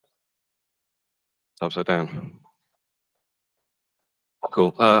upside down.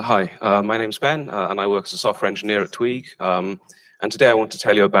 Cool. Hi, my name's Ben, and I work as a software engineer at Tweak. And today I want to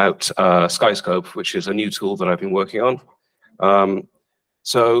tell you about Skyscope, which is a new tool that I've been working on. And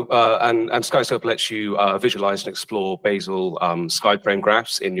Skyscope lets you visualize and explore Bazel Skyframe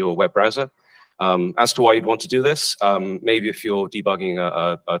graphs in your web browser. As to why you'd want to do this, maybe if you're debugging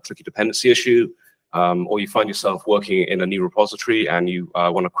a tricky dependency issue, or you find yourself working in a new repository and you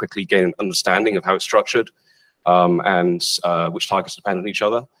want to quickly gain an understanding of how it's structured, and which targets depend on each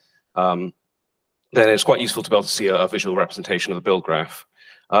other, then it's quite useful to be able to see a visual representation of the build graph.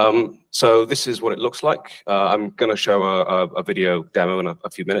 So this is what it looks like. I'm going to show a video demo in a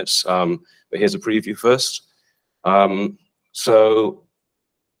few minutes, but here's a preview first. So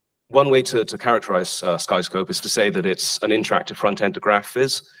one way to characterize Skyscope is to say that it's an interactive front end to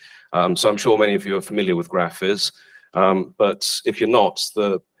Graphviz. So I'm sure many of you are familiar with Graphviz, but if you're not,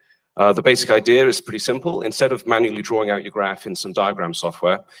 the basic idea is pretty simple. Instead of manually drawing out your graph in some diagram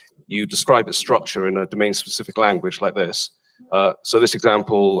software, you describe its structure in a domain-specific language like this. So this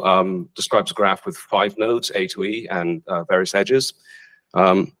example describes a graph with 5 nodes, A to E, and various edges.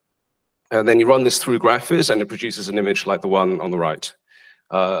 And then you run this through Graphviz, and it produces an image like the one on the right.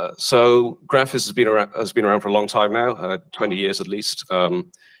 So Graphviz has been around for a long time now, 20 years at least,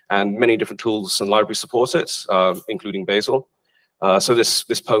 and many different tools and libraries support it, including Bazel. So this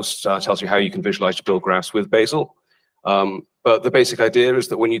post tells you how you can visualize your build graphs with Bazel. But the basic idea is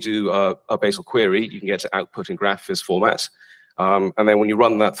that when you do a Bazel query, you can get to output in Graphviz format. And then when you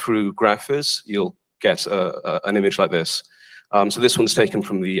run that through Graphviz, you'll get an image like this. So this one's taken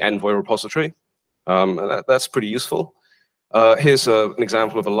from the Envoy repository. And that's pretty useful. Here's an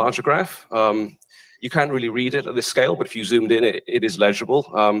example of a larger graph. You can't really read it at this scale, but if you zoomed in, it is legible.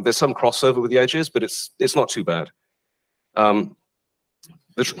 There's some crossover with the edges, but it's not too bad.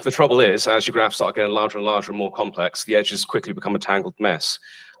 The trouble is, as your graphs start getting larger and larger and more complex, the edges quickly become a tangled mess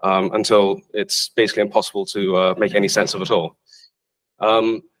until it's basically impossible to make any sense of it all.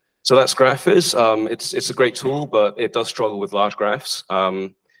 So that's Graphviz. It's a great tool, but it does struggle with large graphs.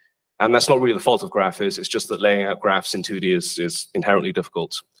 And that's not really the fault of Graphviz. It's just that laying out graphs in 2D is inherently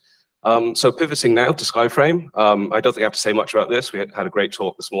difficult. So pivoting now to Skyframe. I don't think I have to say much about this. We had a great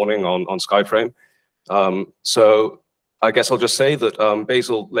talk this morning on Skyframe. So I guess I'll just say that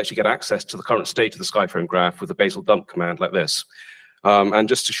Bazel lets you get access to the current state of the Skyframe graph with the Bazel dump command like this. And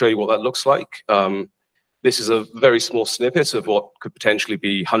just to show you what that looks like, this is a very small snippet of what could potentially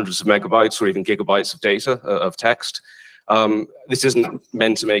be hundreds of megabytes or even gigabytes of data of text. This isn't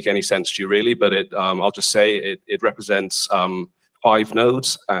meant to make any sense to you really, but I'll just say it represents 5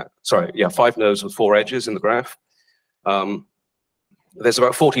 nodes. 5 nodes with 4 edges in the graph. There's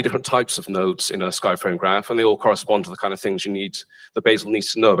about 40 different types of nodes in a Skyframe graph, and they all correspond to the kind of things that Bazel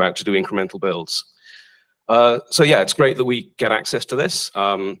needs to know about to do incremental builds. So yeah, it's great that we get access to this,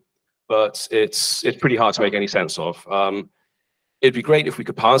 but it's pretty hard to make any sense of. It'd be great if we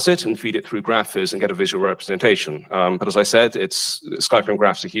could parse it and feed it through Graphviz and get a visual representation. But as I said, Skyframe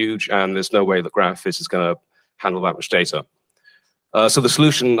graphs are huge, and there's no way that Graphviz is going to handle that much data. So the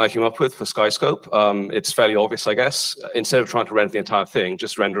solution I came up with for Skyscope, it's fairly obvious, I guess. Instead of trying to render the entire thing,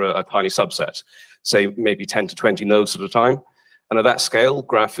 just render a tiny subset, say maybe 10 to 20 nodes at a time. And at that scale,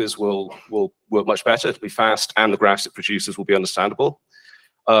 Graphviz will work much better. It'll be fast, and the graphs it produces will be understandable.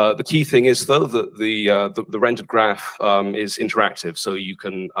 The key thing is, though, that the rendered graph is interactive, so you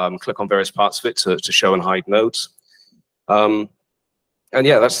can click on various parts of it to show and hide nodes. And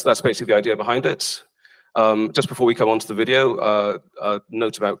yeah, that's basically the idea behind it. Just before we come on to the video, a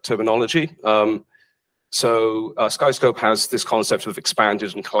note about terminology. So Skyscope has this concept of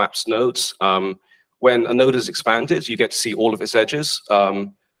expanded and collapsed nodes. When a node is expanded, you get to see all of its edges.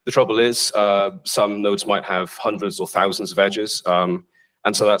 The trouble is, some nodes might have hundreds or thousands of edges.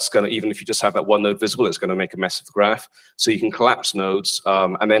 And so that's going to, even if you just have that one node visible, it's going to make a mess of the graph. So you can collapse nodes,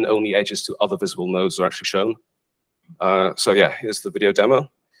 and then only edges to other visible nodes are actually shown. So yeah, here's the video demo.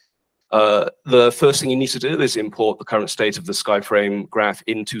 The first thing you need to do is import the current state of the Skyframe graph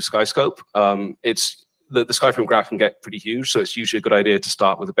into Skyscope. The Skyframe graph can get pretty huge, so it's usually a good idea to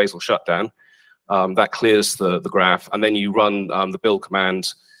start with a Bazel shutdown. That clears the graph, and then you run the build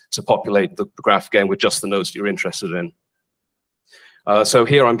command to populate the graph again with just the nodes that you're interested in. So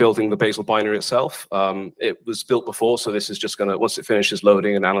here I'm building the Bazel binary itself. It was built before, so this is just going to, once it finishes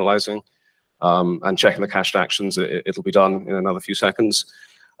loading and analyzing and checking the cached actions, it'll be done in another few seconds.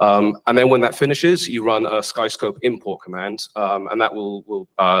 And then when that finishes, you run a Skyscope import command, and that will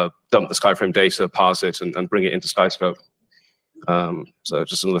dump the Skyframe data, parse it, and bring it into Skyscope. So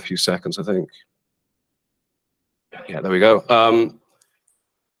just another few seconds, I think. Yeah, there we go.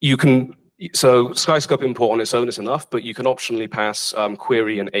 You can So Skyscope import on its own is enough, but you can optionally pass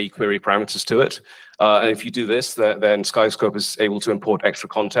query and a-query parameters to it. And if you do this, then Skyscope is able to import extra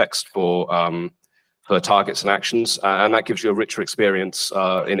context for targets and actions, and that gives you a richer experience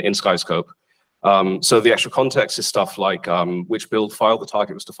in Skyscope. So the extra context is stuff like which build file the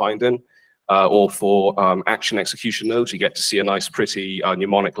target was defined in, or for action execution nodes, you get to see a nice, pretty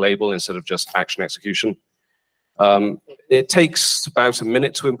mnemonic label instead of just action execution. It takes about a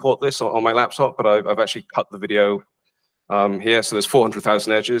minute to import this on my laptop, but I've actually cut the video here. So there's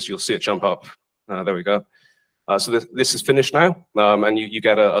 400,000 edges. You'll see it jump up. There we go. So this is finished now, and you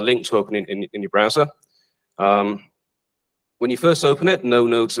get a link to open in your browser. When you first open it, no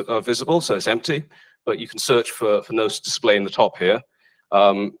nodes are visible, so it's empty, but you can search for nodes to display in the top here.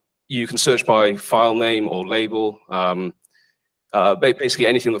 You can search by file name or label, basically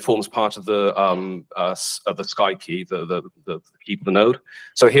anything that forms part of the Sky key, the key for the node.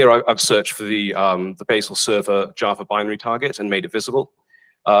 So here I've searched for the Bazel server Java binary target and made it visible.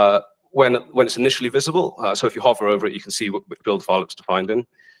 When it's initially visible, so if you hover over it, you can see which build file it's defined in.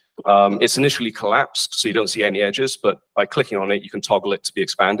 It's initially collapsed, so you don't see any edges, but by clicking on it, you can toggle it to be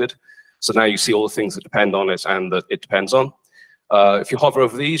expanded. So now you see all the things that depend on it and that it depends on. If you hover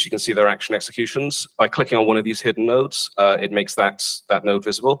over these, you can see their action executions. By clicking on one of these hidden nodes, it makes that node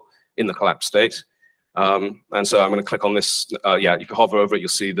visible in the collapsed state. And so I'm going to click on this. Yeah, if you hover over it, you'll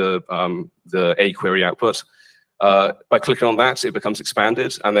see the a-query output. By clicking on that, it becomes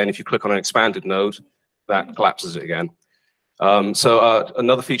expanded. And then if you click on an expanded node, that collapses it again. So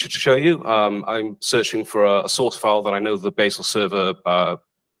another feature to show you, I'm searching for a source file that I know the Bazel server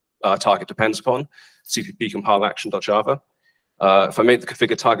target depends upon, cpp compile action.java. If I make the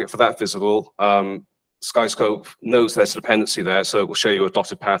configure target for that visible, Skyscope knows there's a dependency there, so it will show you a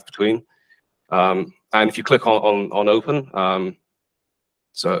dotted path between. And if you click on open,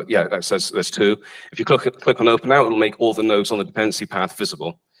 so yeah, that says there's two. If you click on open now, it'll make all the nodes on the dependency path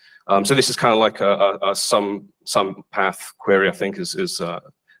visible. So this is kind of like a sum path query, I think is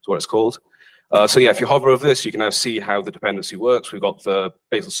what it's called. So yeah, if you hover over this, you can now see how the dependency works. We've got the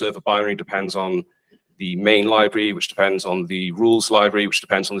Bazel server binary depends on the main library, which depends on the rules library, which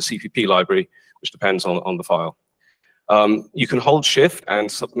depends on the CPP library, which depends on the file. You can hold shift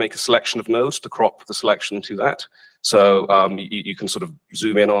and make a selection of nodes to crop the selection to that. So you can sort of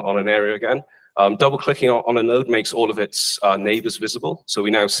zoom in on an area again. Double clicking on a node makes all of its neighbors visible. So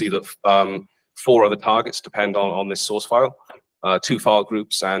we now see that 4 other targets depend on this source file, 2 file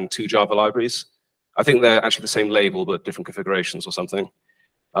groups and 2 Java libraries. I think they're actually the same label, but different configurations or something.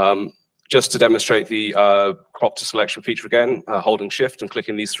 Just to demonstrate the crop to selection feature again, holding shift and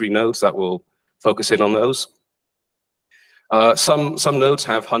clicking these 3 nodes, that will focus in on those. Some nodes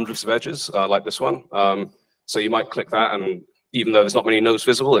have hundreds of edges, like this one. So you might click that, and even though there's not many nodes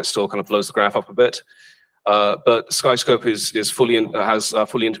visible, it still kind of blows the graph up a bit. But Skyscope has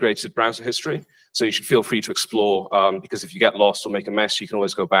fully integrated browser history, so you should feel free to explore, because if you get lost or make a mess, you can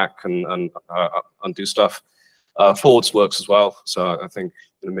always go back and undo stuff. Forwards works as well, so I think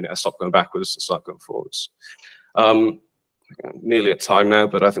in a minute I stop going backwards and start going forwards. Nearly at time now,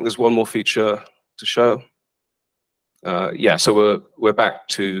 but I think there's one more feature to show. Yeah, so we're back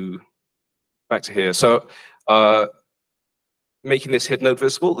to here. So making this hidden node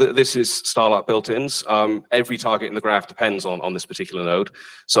visible, this is Starlight built-ins. Every target in the graph depends on this particular node.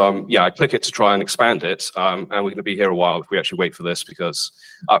 So yeah, I click it to try and expand it, and we're going to be here a while if we actually wait for this, because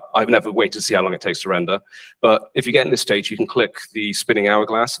I've never waited to see how long it takes to render. But if you get in this stage, you can click the spinning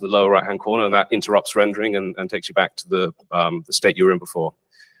hourglass in the lower right-hand corner, and that interrupts rendering and takes you back to the state you were in before.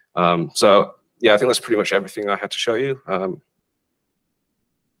 So yeah, I think that's pretty much everything I had to show you.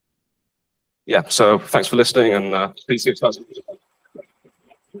 Yeah, so thanks for listening, and please do.